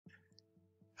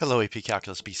Hello AP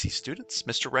Calculus BC students,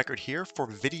 Mr. Record here for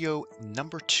video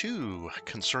number 2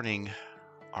 concerning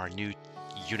our new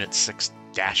Unit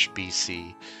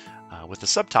 6-BC with the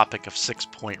subtopic of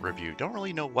 6-point review. Don't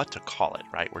really know what to call it,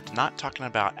 right? We're not talking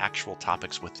about actual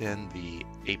topics within the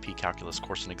AP Calculus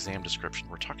course and exam description.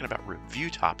 We're talking about review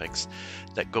topics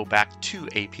that go back to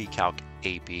AP Calc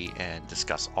AB and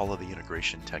discuss all of the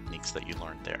integration techniques that you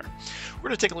learned there. We're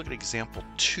going to take a look at example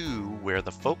 2 where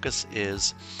the focus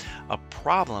is a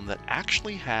problem that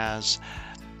actually has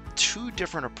two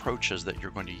different approaches that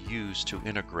you're going to use to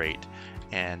integrate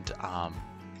and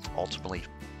ultimately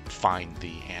find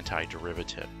the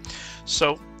antiderivative.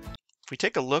 So if we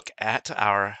take a look at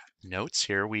our notes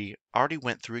here, we already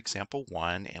went through example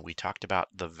 1 and we talked about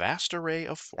the vast array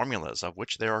of formulas, of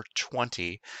which there are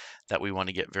 20 that we want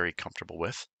to get very comfortable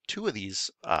with. Two of these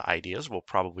ideas we'll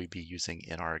probably be using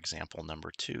in our example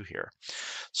number 2 here.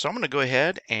 So I'm going to go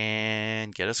ahead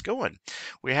and get us going.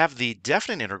 We have the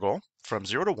definite integral from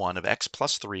 0 to 1 of x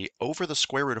plus 3 over the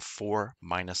square root of 4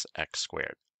 minus x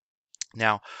squared.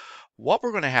 Now, what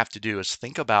we're going to have to do is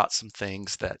think about some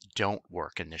things that don't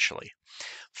work initially.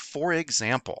 For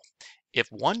example, if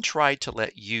one tried to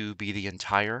let u be the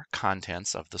entire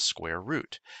contents of the square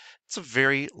root, it's a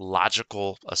very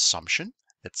logical assumption.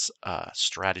 It's a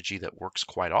strategy that works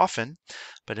quite often,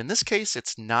 but in this case,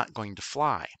 it's not going to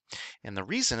fly. And the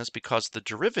reason is because the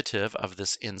derivative of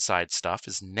this inside stuff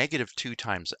is negative 2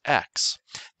 times x.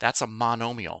 That's a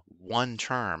monomial, one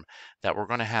term, that we're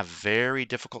going to have very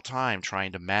difficult time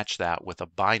trying to match that with a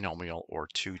binomial or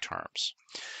two terms.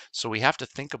 So we have to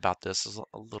think about this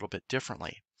a little bit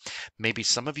differently. Maybe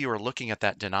some of you are looking at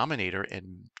that denominator and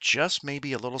just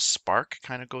maybe a little spark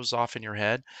kind of goes off in your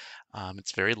head.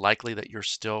 It's very likely that you're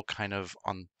still kind of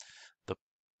on the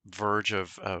verge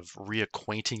of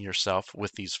reacquainting yourself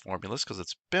with these formulas because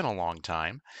it's been a long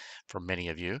time for many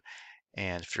of you.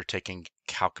 And if you're taking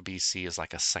Calc BC as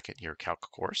like a second year calc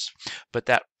course. But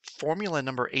that formula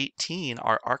number 18,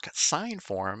 our arc sine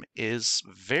form, is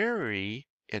very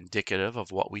indicative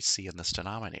of what we see in this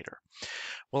denominator.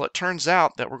 Well, it turns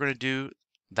out that we're going to do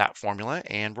that formula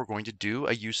and we're going to do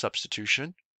a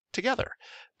u-substitution together.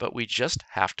 But we just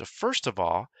have to, first of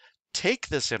all, take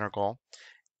this integral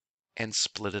and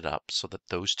split it up so that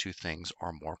those two things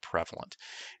are more prevalent.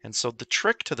 And so the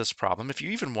trick to this problem, if you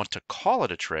even want to call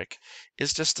it a trick,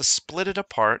 is just to split it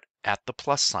apart at the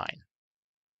plus sign.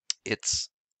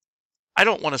 I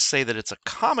don't want to say that it's a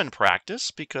common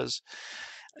practice because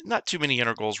not too many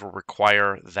integrals will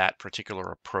require that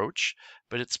particular approach,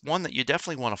 but it's one that you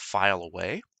definitely want to file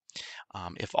away.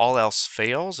 If all else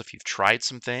fails, if you've tried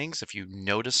some things, if you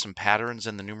notice some patterns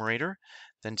in the numerator,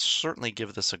 then certainly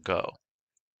give this a go.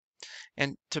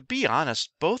 And to be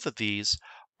honest, both of these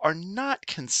are not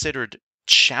considered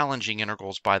challenging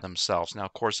integrals by themselves. Now,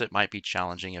 of course, it might be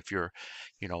challenging if you're,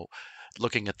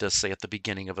 looking at this, say, at the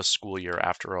beginning of a school year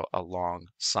after a long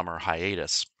summer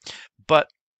hiatus. But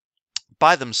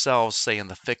by themselves, say in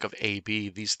the thick of AB,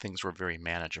 these things were very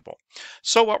manageable.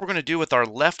 So what we're going to do with our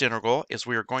left integral is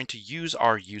we are going to use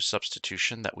our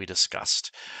u-substitution that we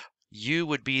discussed. U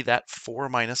would be that 4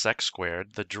 minus x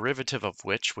squared, the derivative of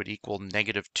which would equal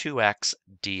negative 2x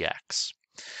dx.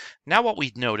 Now what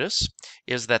we notice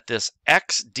is that this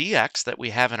x dx that we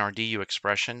have in our du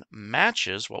expression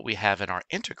matches what we have in our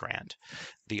integrand.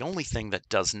 The only thing that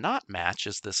does not match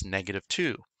is this negative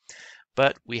 2.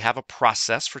 But we have a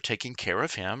process for taking care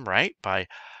of him, right? By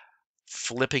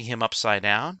flipping him upside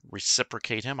down,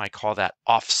 reciprocate him. I call that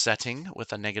offsetting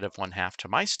with a negative 1/2 to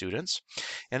my students.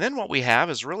 And then what we have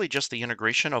is really just the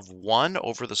integration of 1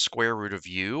 over the square root of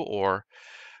u, or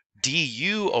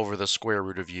du over the square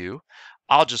root of u.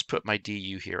 I'll just put my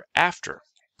du here after.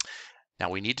 Now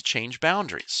we need to change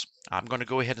boundaries. I'm going to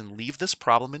go ahead and leave this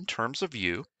problem in terms of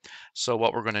u. So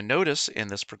what we're going to notice in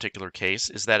this particular case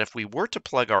is that if we were to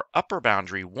plug our upper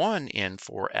boundary 1 in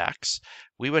for x,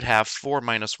 we would have 4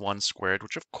 minus 1 squared,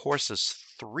 which of course is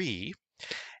 3.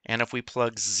 And if we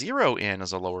plug 0 in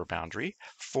as a lower boundary,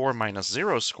 4 minus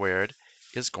 0 squared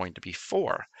is going to be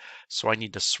 4. So I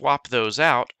need to swap those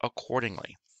out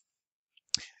accordingly.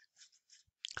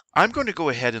 I'm going to go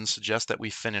ahead and suggest that we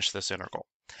finish this integral.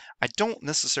 I don't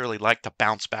necessarily like to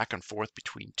bounce back and forth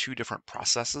between two different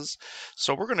processes,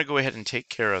 so we're going to go ahead and take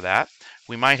care of that.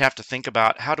 We might have to think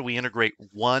about how do we integrate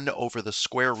 1 over the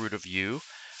square root of u.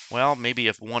 Well, maybe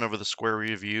if 1 over the square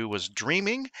root of u was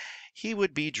dreaming, he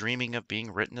would be dreaming of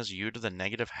being written as u to the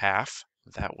negative 1/2.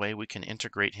 That way we can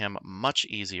integrate him much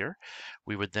easier.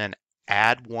 We would then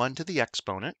add 1 to the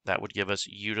exponent. That would give us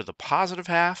u to the positive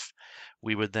 1/2.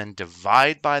 We would then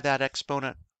divide by that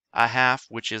exponent a half,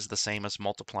 which is the same as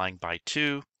multiplying by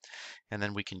 2. And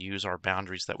then we can use our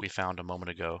boundaries that we found a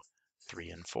moment ago, 3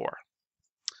 and 4.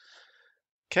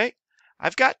 Okay,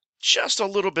 I've got just a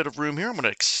little bit of room here. I'm going to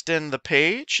extend the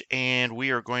page, and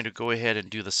we are going to go ahead and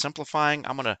do the simplifying.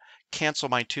 I'm going to cancel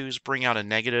my 2's, bring out a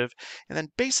negative, and then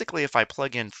basically if I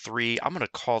plug in 3, I'm going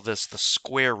to call this the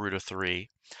square root of 3,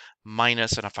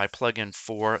 minus, and if I plug in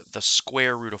 4, the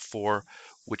square root of 4,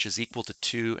 which is equal to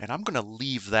 2, and I'm going to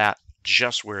leave that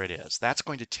just where it is. That's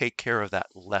going to take care of that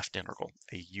left integral,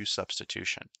 a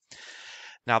u-substitution.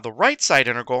 Now the right side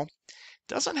integral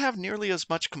doesn't have nearly as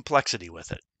much complexity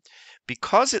with it.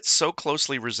 Because it so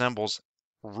closely resembles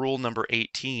rule number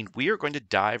 18, we are going to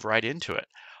dive right into it.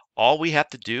 All we have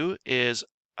to do is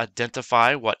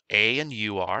identify what a and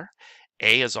u are.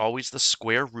 A is always the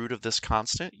square root of this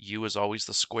constant. U is always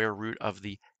the square root of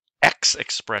the x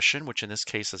expression, which in this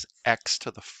case is x to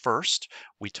the first.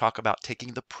 We talk about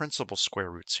taking the principal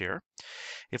square roots here.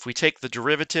 If we take the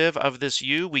derivative of this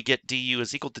u, we get du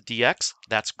is equal to dx.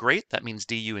 That's great. That means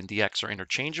du and dx are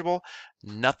interchangeable.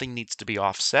 Nothing needs to be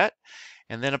offset.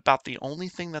 And then about the only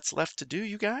thing that's left to do,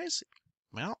 you guys,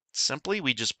 well, simply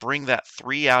we just bring that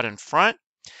 3 out in front.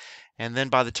 And then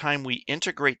by the time we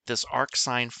integrate this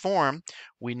arcsine form,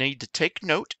 we need to take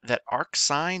note that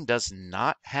arcsine does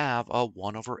not have a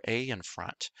 1 over a in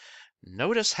front.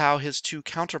 Notice how his two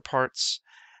counterparts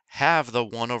have the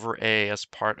 1 over a as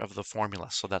part of the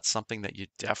formula. So that's something that you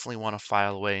definitely want to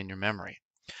file away in your memory.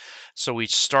 So we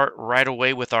start right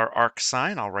away with our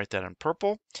arcsine. I'll write that in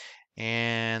purple.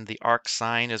 And the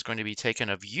arcsine is going to be taken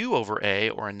of u over a,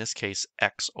 or in this case,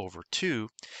 x over 2.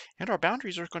 And our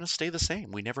boundaries are going to stay the same.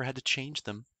 We never had to change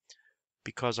them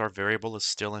because our variable is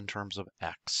still in terms of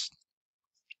x.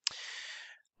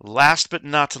 Last but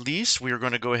not least, we are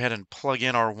going to go ahead and plug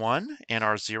in our 1 and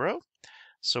our 0.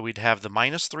 So we'd have the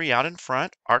minus 3 out in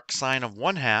front, arcsine of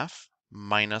 1/2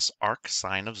 minus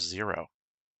arcsine of 0.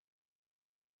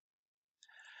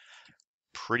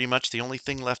 Pretty much the only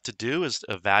thing left to do is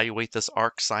evaluate this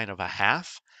arcsine of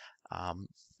 1/2.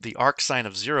 The arcsine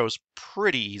of 0 is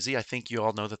pretty easy. I think you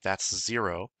all know that that's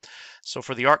 0. So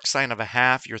for the arcsine of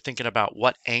 1/2, you're thinking about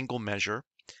what angle measure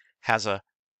has a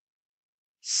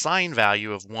sine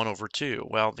value of 1 over 2.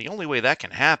 Well, the only way that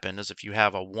can happen is if you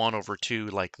have a 1 over 2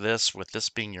 like this, with this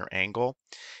being your angle.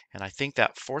 And I think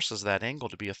that forces that angle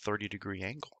to be a 30-degree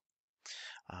angle,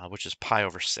 which is pi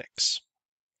over 6.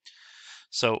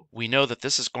 So we know that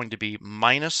this is going to be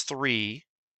minus 3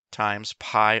 times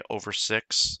pi over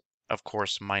 6, of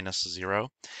course, minus 0.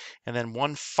 And then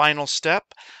one final step,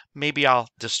 maybe I'll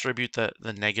distribute the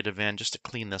negative end just to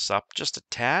clean this up just a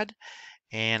tad.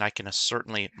 And I can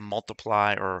certainly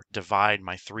multiply or divide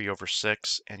my 3 over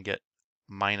 6 and get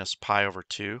minus pi over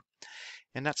 2.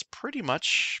 And that's pretty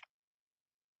much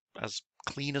as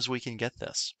clean as we can get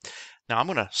this. Now I'm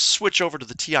going to switch over to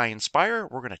the TI Inspire.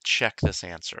 We're going to check this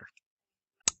answer.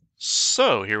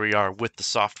 So here we are with the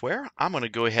software. I'm going to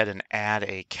go ahead and add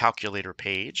a calculator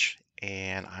page,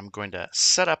 and I'm going to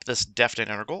set up this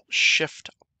definite integral, Shift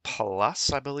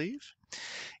plus, I believe.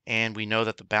 And we know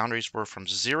that the boundaries were from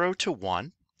 0 to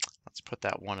 1. Let's put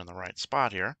that 1 in the right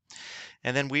spot here.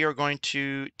 And then we are going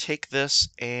to take this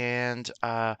and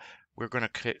we're going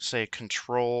to say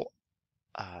control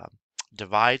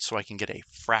divide so I can get a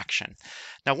fraction.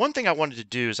 Now, one thing I wanted to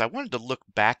do is I wanted to look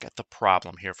back at the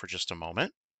problem here for just a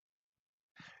moment.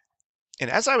 And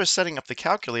as I was setting up the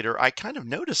calculator, I kind of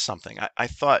noticed something. I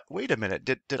thought, wait a minute,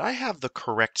 did I have the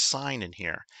correct sign in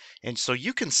here? And so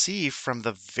you can see from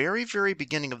the very, very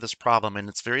beginning of this problem, and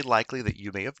it's very likely that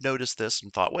you may have noticed this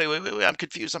and thought, wait, I'm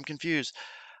confused.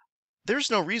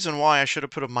 There's no reason why I should have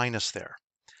put a minus there,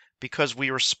 because we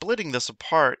were splitting this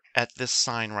apart at this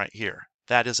sign right here.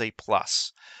 That is a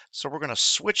plus. So we're going to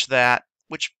switch that,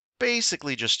 which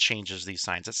basically just changes these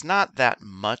signs. It's not that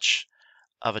much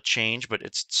of a change, but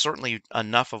it's certainly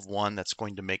enough of one that's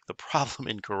going to make the problem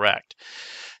incorrect.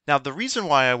 Now, the reason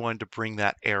why I wanted to bring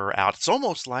that error out, it's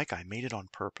almost like I made it on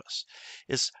purpose,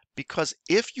 is because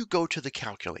if you go to the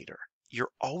calculator, you're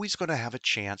always going to have a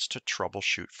chance to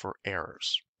troubleshoot for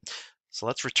errors. So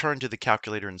let's return to the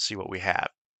calculator and see what we have.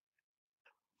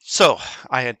 So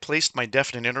I had placed my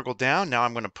definite integral down. Now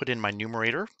I'm going to put in my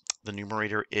numerator. The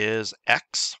numerator is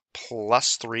x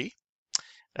plus 3.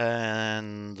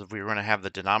 And we're going to have the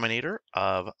denominator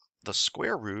of the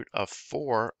square root of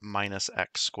 4 minus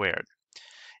x squared.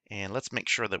 And let's make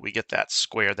sure that we get that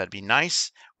squared. That'd be nice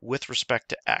with respect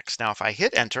to x. Now, if I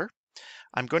hit enter,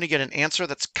 I'm going to get an answer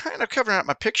that's kind of covering up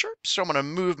my picture. So I'm going to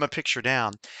move my picture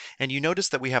down. And you notice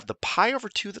that we have the pi over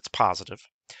 2 that's positive,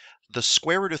 the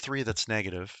square root of 3 that's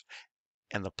negative,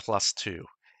 and the plus 2.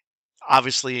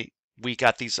 Obviously, we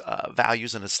got these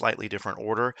values in a slightly different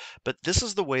order, but this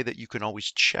is the way that you can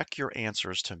always check your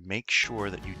answers to make sure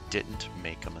that you didn't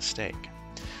make a mistake.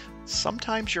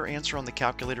 Sometimes your answer on the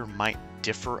calculator might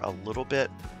differ a little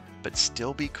bit, but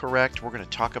still be correct. We're going to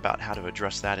talk about how to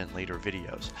address that in later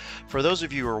videos. For those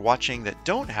of you who are watching that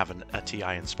don't have a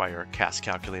TI Inspire CAS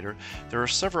calculator, there are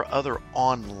several other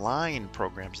online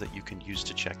programs that you can use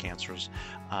to check answers,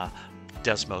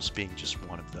 Desmos being just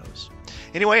one of those.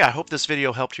 Anyway, I hope this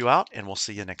video helped you out, and we'll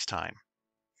see you next time.